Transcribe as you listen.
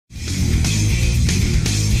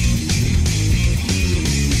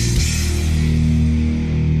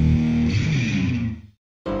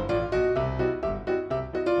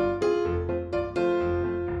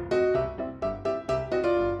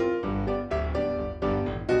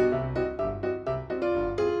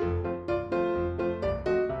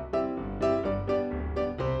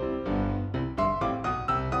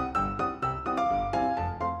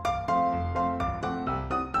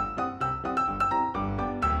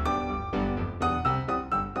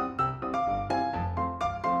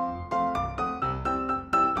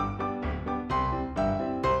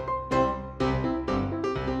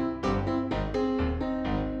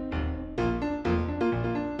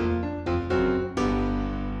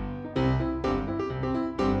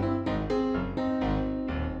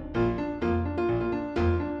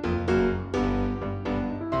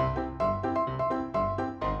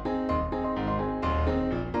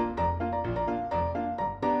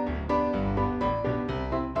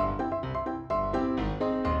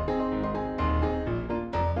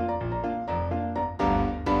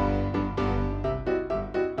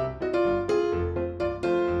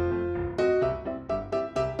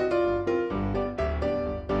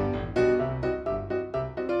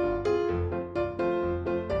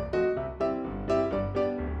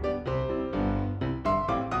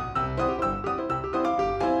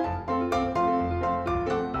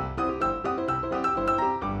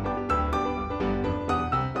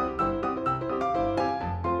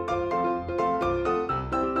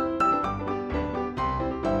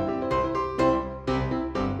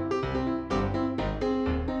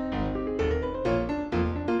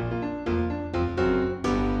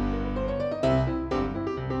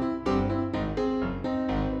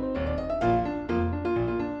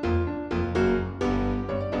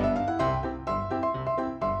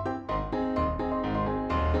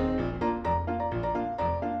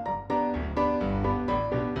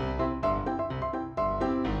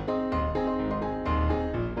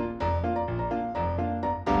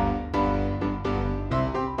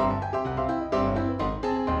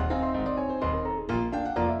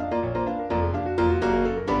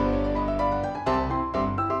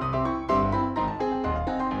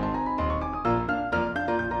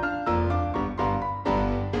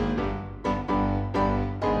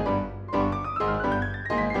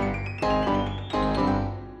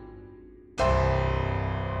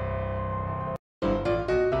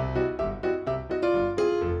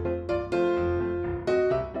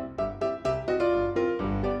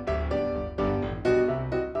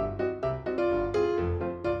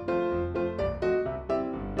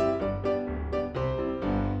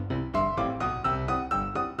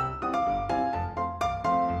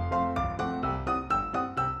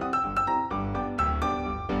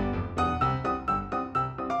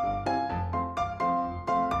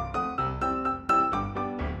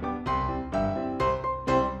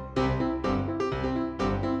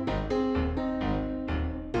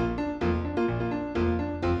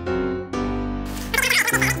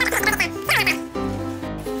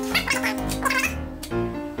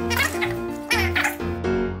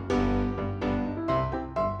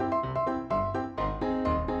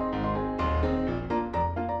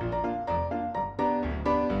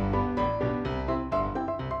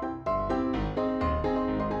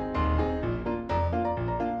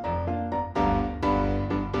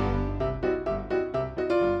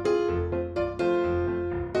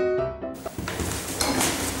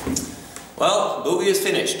Well, Boggie is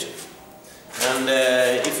finished, and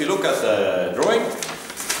if you look at the drawing,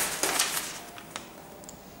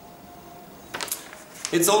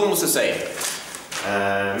 it's almost the same.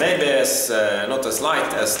 Maybe it's not as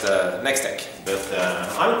light as the Nextech, but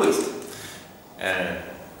I'm pleased.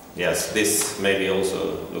 Yes, this maybe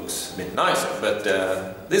also looks a bit nicer, but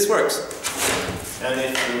this works. And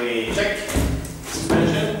if we check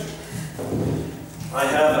suspension, I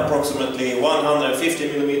have approximately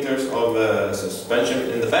 150 millimeters of suspension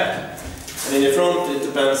in the back, and in the front it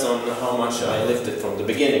depends on how much I lift it from the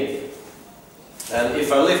beginning. And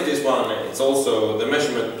if I lift this one, it's also the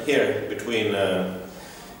measurement here between,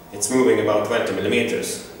 it's moving about 20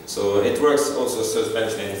 millimeters, so it works also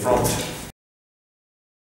suspension in the front.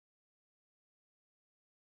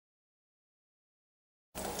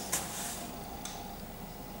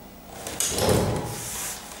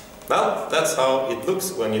 Well, that's how it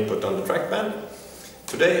looks when you put on the track band.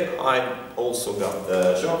 Today I also got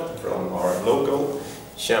the shot from our local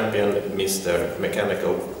champion Mr.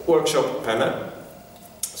 Mechanical Workshop panel,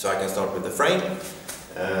 so I can start with the frame.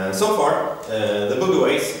 So far the Boggie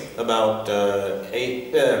weighs about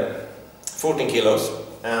 14 kilos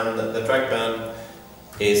and the track band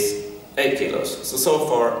is 8 kilos, so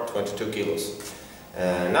far 22 kilos.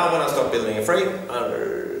 Now when I start building a frame, I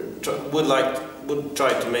would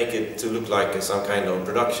try to make it to look like some kind of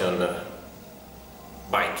production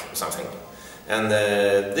bike or something. And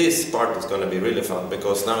this part is going to be really fun,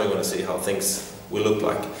 because now you're going to see how things will look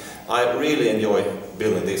like. I really enjoy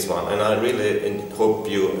building this one, and I really hope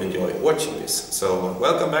you enjoy watching this. So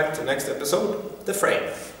welcome back to the next episode, the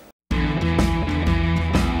frame.